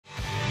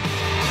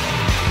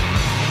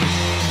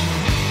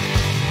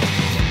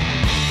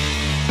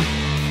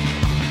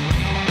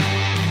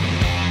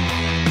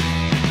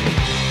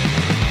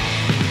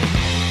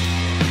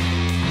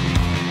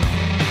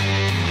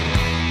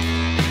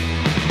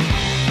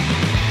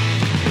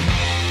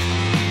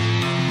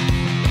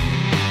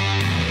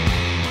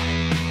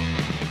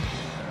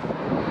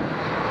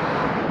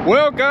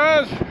Well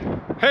guys,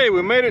 hey,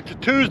 we made it to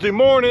Tuesday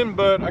morning,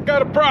 but I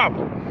got a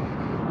problem.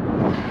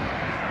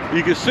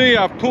 You can see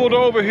I've pulled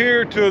over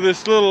here to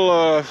this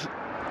little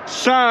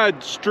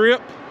side strip.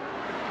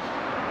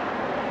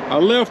 I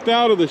left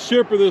out of the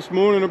shipper this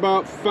morning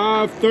about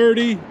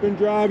 5:30, been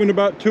driving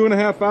about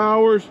 2.5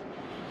 hours.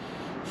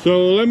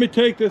 So let me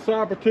take this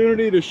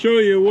opportunity to show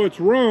you what's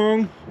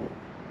wrong.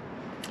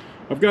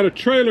 I've got a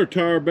trailer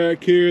tire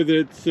back here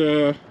that's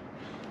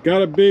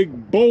got a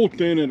big bolt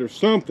in it or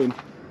something.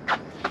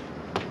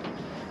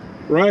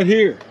 Right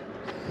here.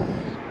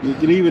 You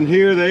can even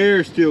hear the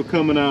air still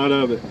coming out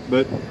of it.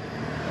 But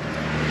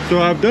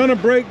so I've done a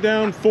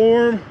breakdown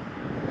for them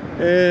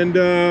and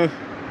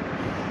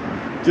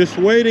just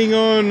waiting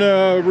on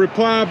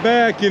reply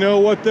back. You know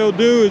what they'll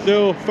do is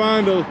they'll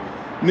find a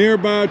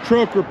nearby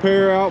truck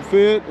repair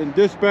outfit and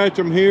dispatch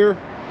them here,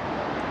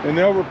 and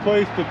they'll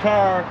replace the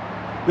tire.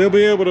 They'll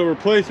be able to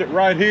replace it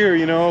right here,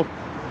 you know.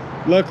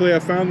 Luckily I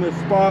found this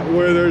spot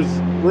where there's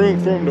room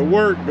for them to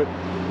work. But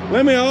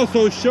let me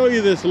also show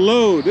you this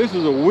load. This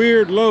is a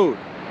weird load.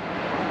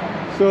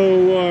 So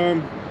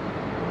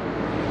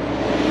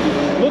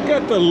look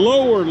at the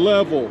lower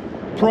level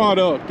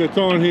product that's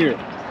on here.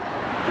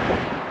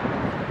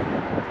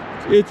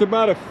 It's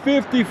about a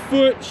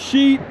 50-foot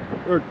sheet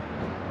or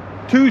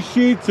 2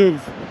 sheets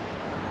of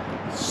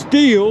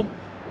steel,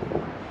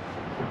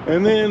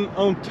 and then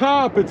on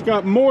top it's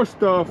got more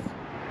stuff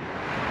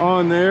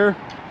on there.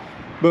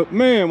 But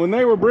man, when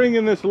they were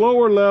bringing this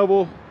lower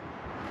level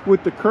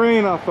with the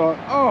crane, I thought,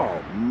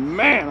 oh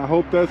man, I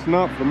hope that's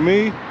not for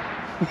me.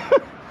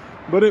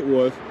 But it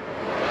was.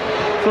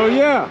 So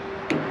yeah,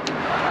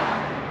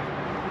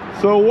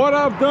 so what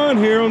I've done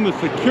here on the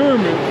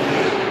securement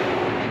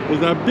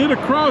is I did a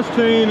cross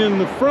chain in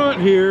the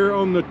front here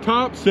on the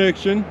top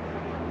section,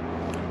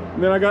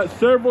 and then I got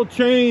several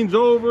chains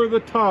over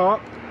the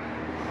top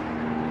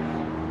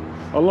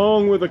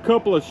along with a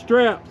couple of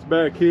straps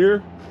back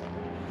here.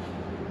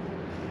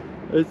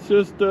 It's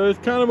just it's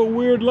kind of a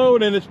weird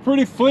load, and it's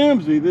pretty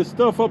flimsy. This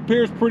stuff up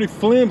here is pretty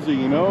flimsy,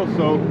 you know.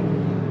 So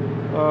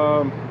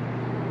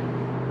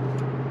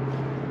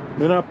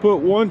then I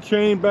put one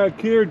chain back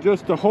here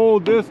just to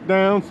hold this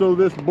down so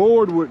this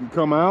board wouldn't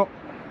come out,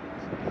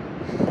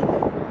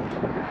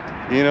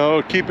 you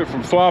know, keep it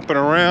from flopping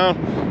around.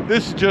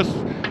 This is just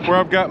where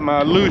I've got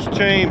my loose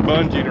chain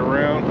bungeed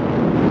around,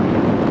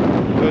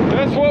 but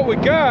that's what we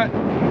got.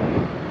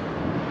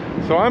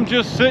 So I'm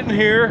just sitting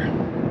here.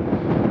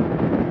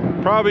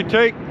 Probably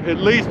take at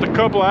least a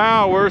couple of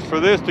hours for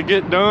this to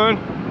get done.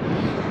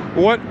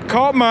 What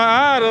caught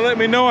my eye to let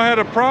me know I had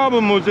a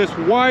problem was this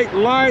white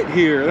light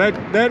here.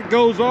 That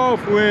goes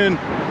off when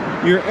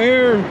your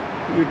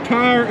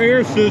tire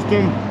air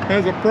system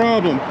has a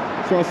problem.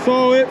 So I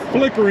saw it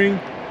flickering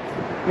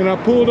and I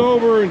pulled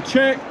over and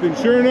checked, and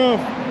sure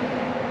enough,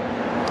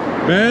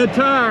 bad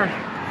tire.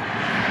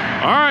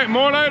 All right,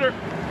 more later.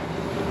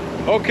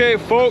 Okay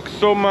folks,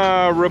 so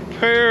my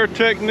repair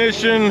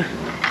technician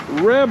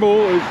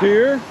Rebel is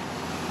here.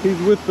 He's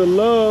with the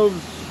Love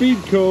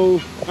Speedco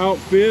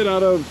outfit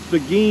out of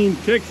Seguin,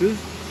 Texas,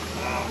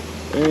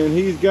 and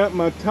he's got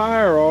my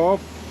tire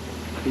off.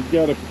 He's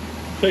got to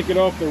take it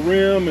off the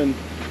rim and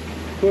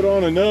put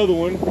on another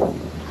one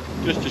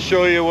just to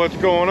show you what's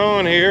going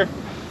on here.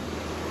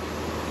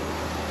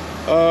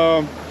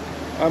 I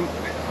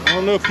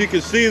don't know if you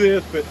can see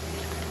this, but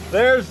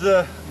there's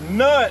the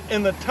nut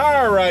in the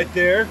tire right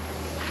there.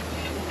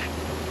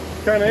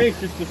 Kind of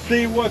anxious to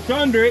see what's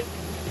under it.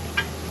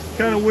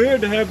 Kind of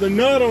weird to have the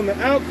nut on the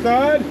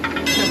outside.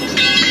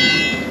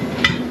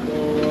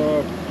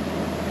 So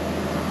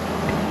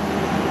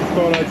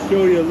thought I'd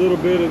show you a little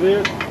bit of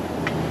this.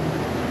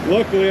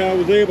 Luckily I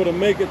was able to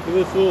make it to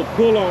this little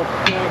pull-off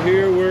spot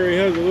here where he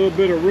has a little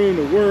bit of room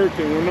to work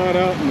and we're not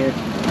out in the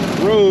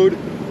road.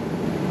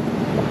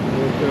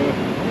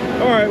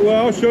 But, all right,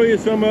 well, I'll show you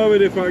some of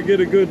it if I get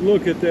a good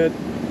look at that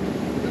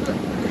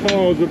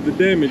cause of the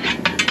damage.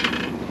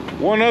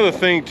 One other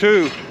thing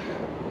too,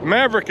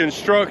 Maverick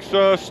instructs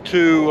us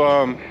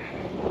to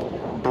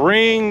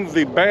bring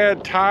the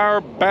bad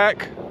tire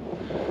back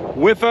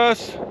with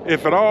us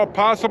if at all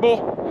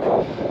possible.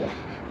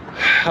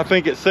 I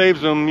think it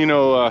saves them, you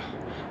know, a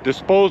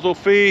disposal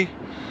fee.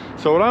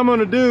 So what I'm going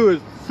to do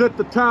is set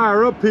the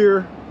tire up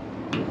here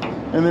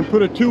and then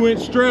put a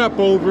 2-inch strap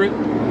over it.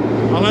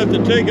 I'll have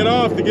to take it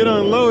off to get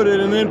unloaded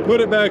and then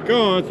put it back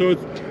on. So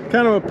it's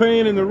kind of a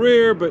pain in the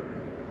rear, but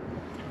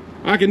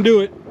I can do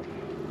it.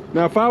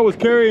 Now, if I was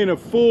carrying a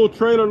full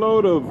trailer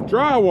load of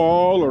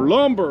drywall or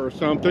lumber or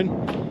something,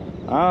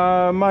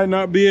 I might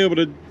not be able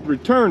to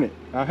return it.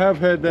 I have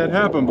had that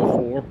happen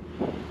before.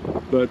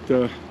 But,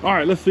 all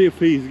right, let's see if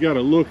he's got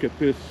a look at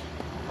this.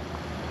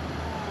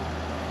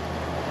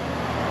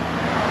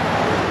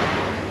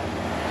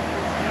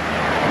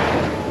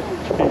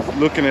 He's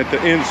looking at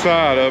the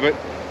inside of it.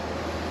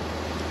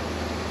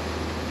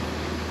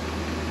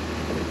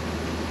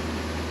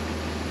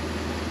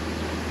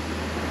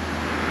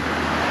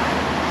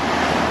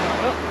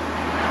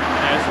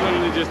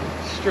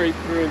 Straight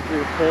through and through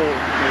the hole.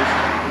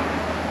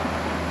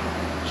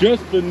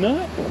 Just the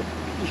nut?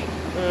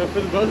 for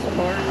the most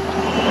part. It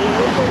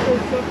looks like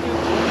there's something on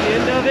the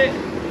end of it.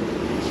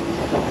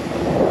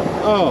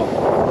 Oh.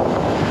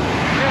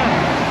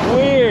 Yeah.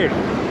 Weird.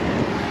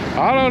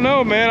 I don't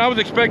know, man. I was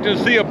expecting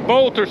to see a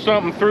bolt or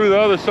something through the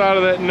other side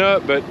of that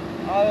nut, but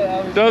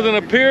it doesn't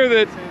appear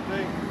that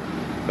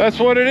that's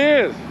what it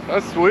is.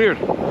 That's weird.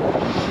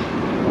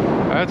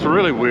 That's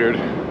really weird.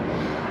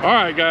 All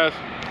right, guys.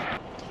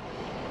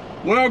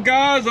 Well,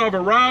 guys, I've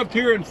arrived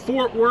here in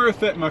Fort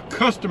Worth at my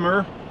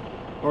customer,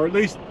 or at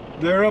least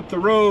they're up the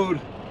road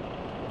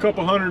a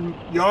couple hundred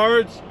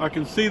yards. I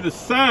can see the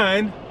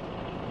sign,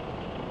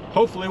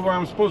 hopefully where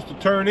I'm supposed to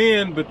turn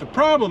in, but the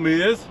problem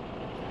is,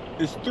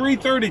 it's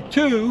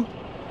 3:32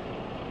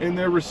 and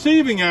their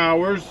receiving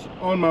hours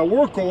on my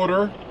work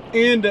order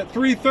end at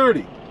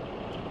 3:30.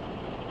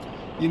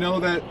 You know,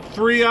 that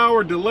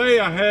 3-hour delay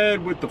I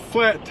had with the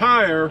flat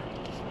tire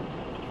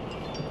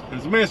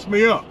has messed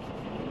me up.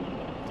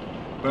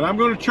 But I'm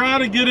going to try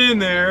to get in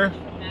there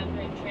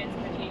Maverick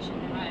transportation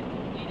arrived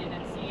completed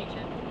at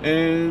CHM.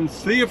 and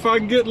see if I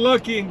can get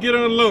lucky and get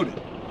unloaded.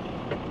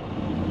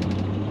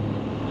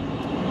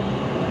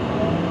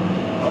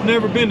 I've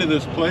never been to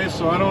this place,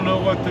 so I don't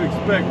know what to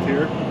expect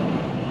here.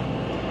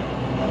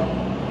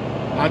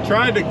 I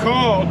tried to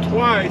call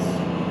twice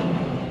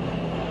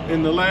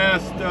in the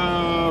last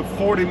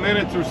 40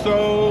 minutes or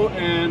so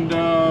and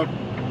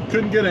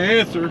couldn't get an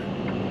answer.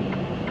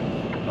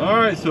 All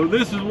right, so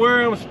this is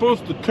where I'm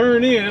supposed to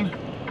turn in.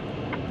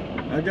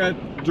 I got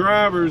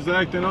drivers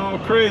acting all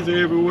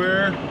crazy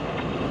everywhere.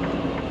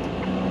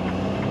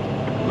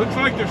 Looks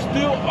like they're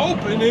still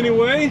open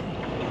anyway.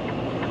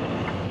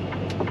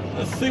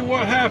 Let's see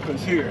what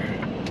happens here.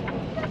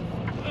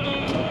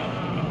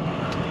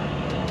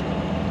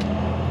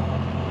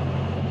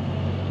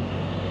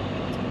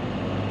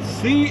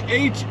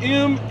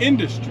 CHM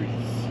Industries.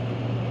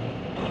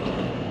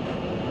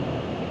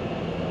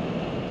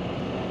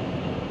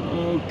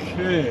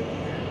 Okay.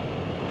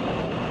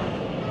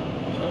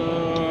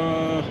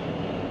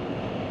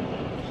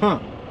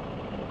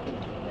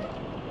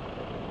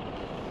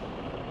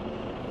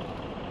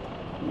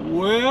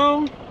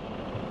 Well,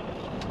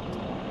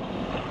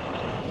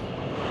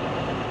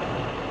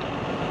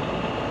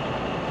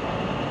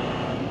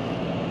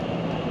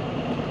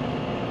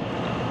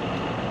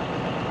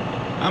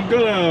 I'm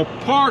gonna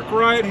park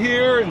right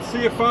here and see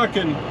if I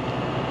can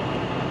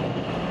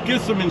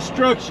get some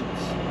instructions.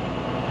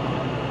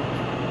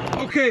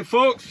 Okay,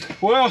 folks,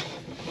 well,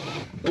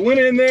 I went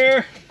in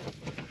there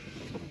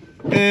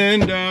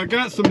and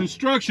got some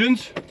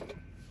instructions,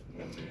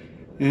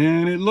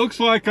 and it looks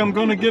like I'm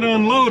gonna get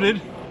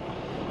unloaded.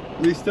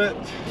 At least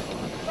that's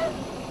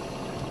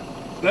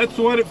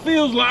what it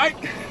feels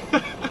like.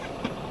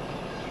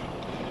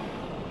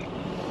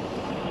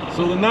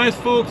 So the nice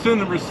folks in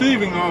the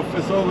receiving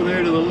office over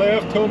there to the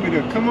left told me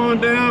to come on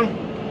down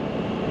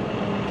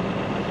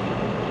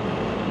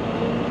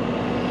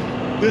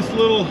this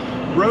little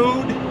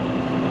road.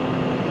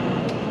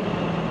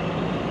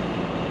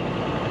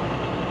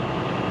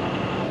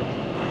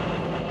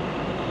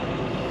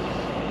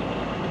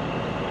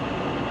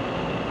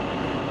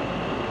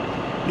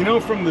 You know,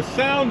 from the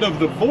sound of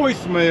the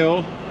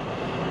voicemail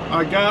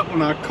I got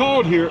when I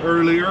called here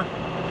earlier,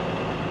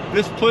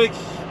 this place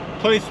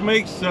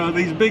makes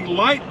these big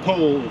light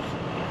poles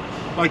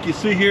like you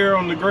see here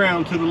on the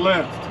ground to the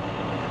left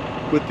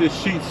with this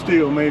sheet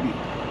steel, maybe.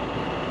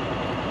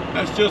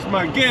 That's just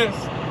my guess.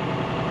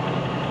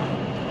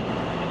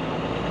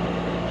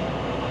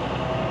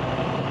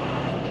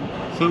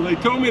 So they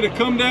told me to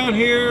come down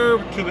here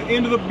to the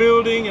end of the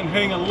building and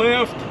hang a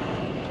left,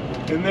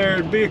 and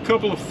there'd be a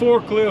couple of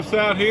forklifts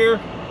out here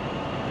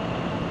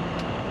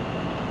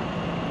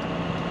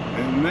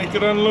and they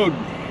could unload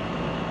me.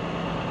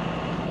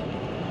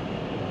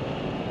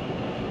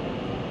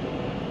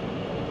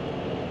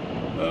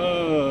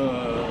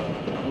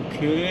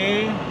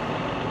 Okay.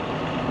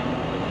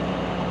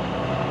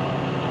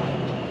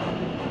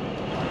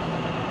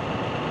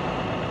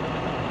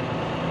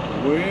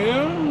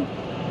 Well,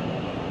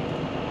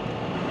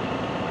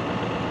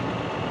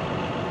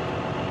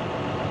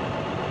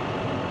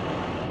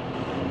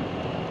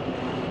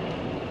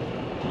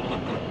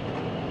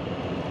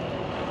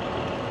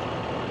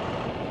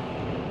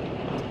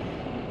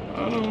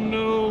 I don't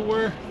know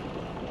where.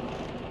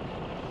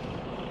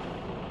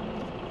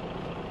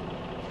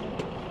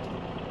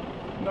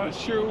 Not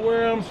sure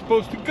where I'm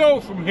supposed to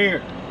go from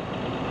here.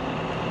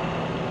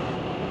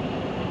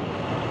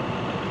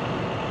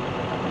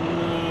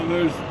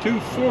 There's two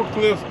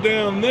forklifts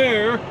down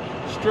there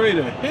straight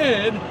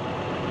ahead,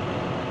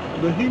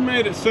 but he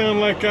made it sound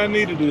like I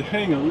needed to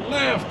hang a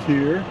left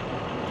here,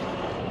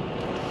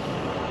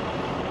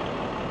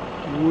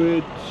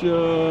 which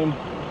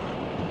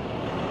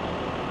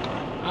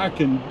I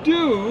can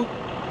do.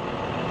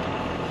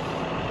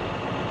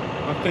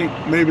 I think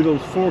maybe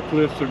those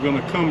forklifts are going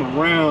to come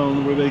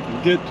around where they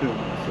can get to me.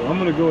 So I'm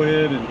going to go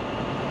ahead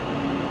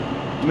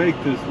and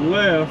make this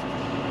left,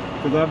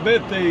 because I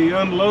bet they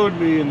unload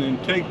me and then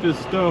take this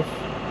stuff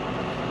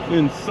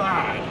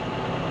inside.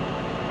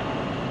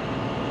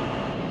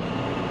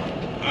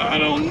 I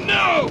don't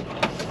know.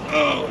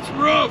 Oh, it's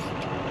rough.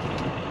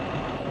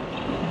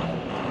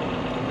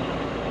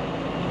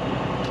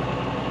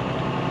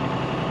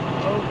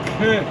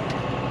 Okay.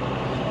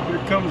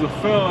 Here comes a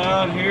fella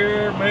out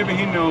here. Maybe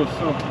he knows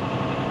something.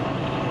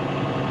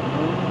 I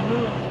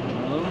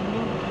don't know.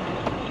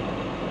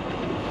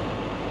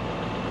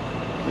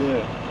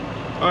 Yeah.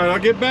 All right, I'll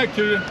get back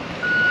to you.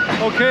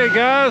 Okay,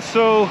 guys,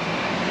 so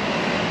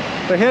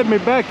they had me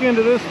back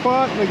into this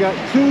spot. They got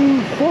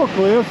 2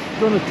 forklifts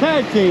going to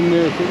tag team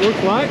this, it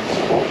looks like.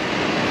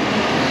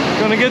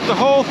 Going to get the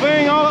whole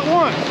thing all at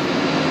once.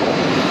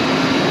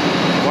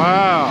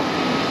 Wow.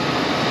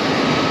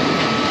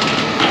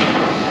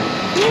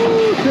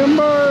 Woo,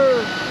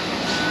 timber!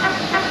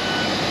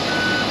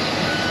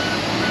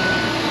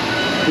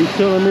 He's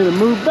telling me to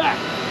move back.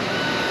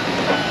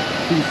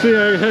 You can see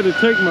I had to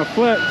take my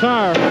flat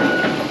tire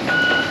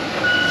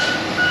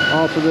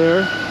off of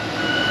there.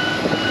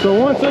 So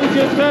once I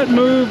get that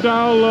moved,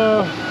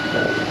 I'll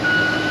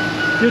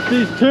get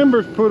these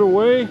timbers put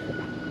away.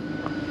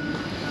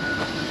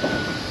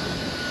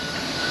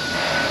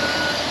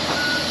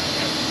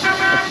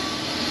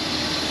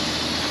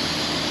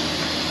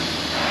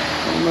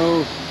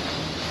 No.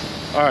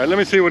 All right, let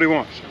me see what he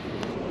wants.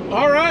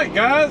 All right,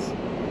 guys.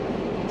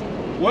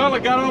 Well, I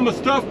got all my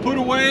stuff put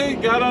away,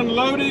 got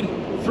unloaded,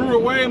 threw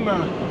away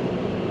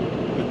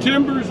the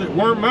timbers that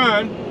weren't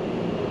mine.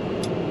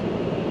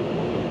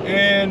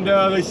 And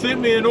they sent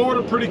me an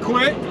order pretty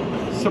quick.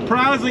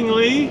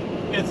 Surprisingly,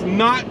 it's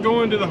not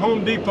going to the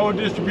Home Depot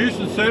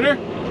distribution center.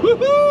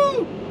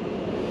 Woohoo!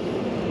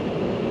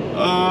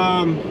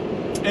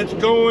 It's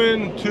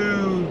going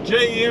to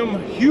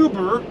J.M.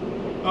 Huber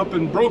up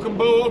in Broken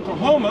Bow,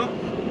 Oklahoma,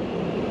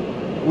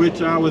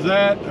 which I was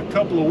at a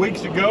couple of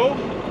weeks ago,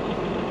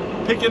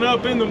 picking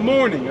up in the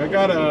morning. I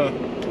got a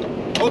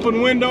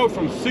open window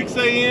from 6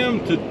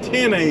 a.m. to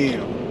 10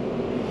 a.m.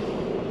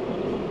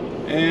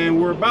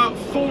 and we're about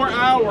 4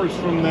 hours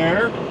from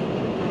there.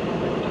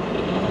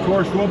 Of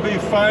course, we'll be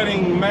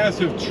fighting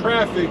massive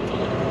traffic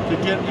to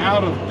get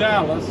out of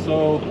Dallas,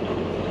 so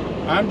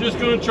I'm just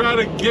going to try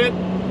to get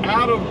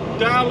out of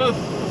Dallas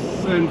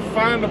and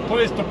find a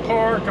place to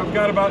park. I've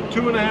got about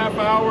 2.5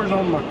 hours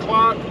on my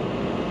clock,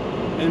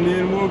 and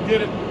then we'll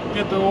get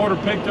the order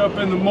picked up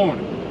in the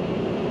morning.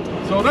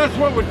 So that's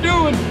what we're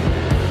doing.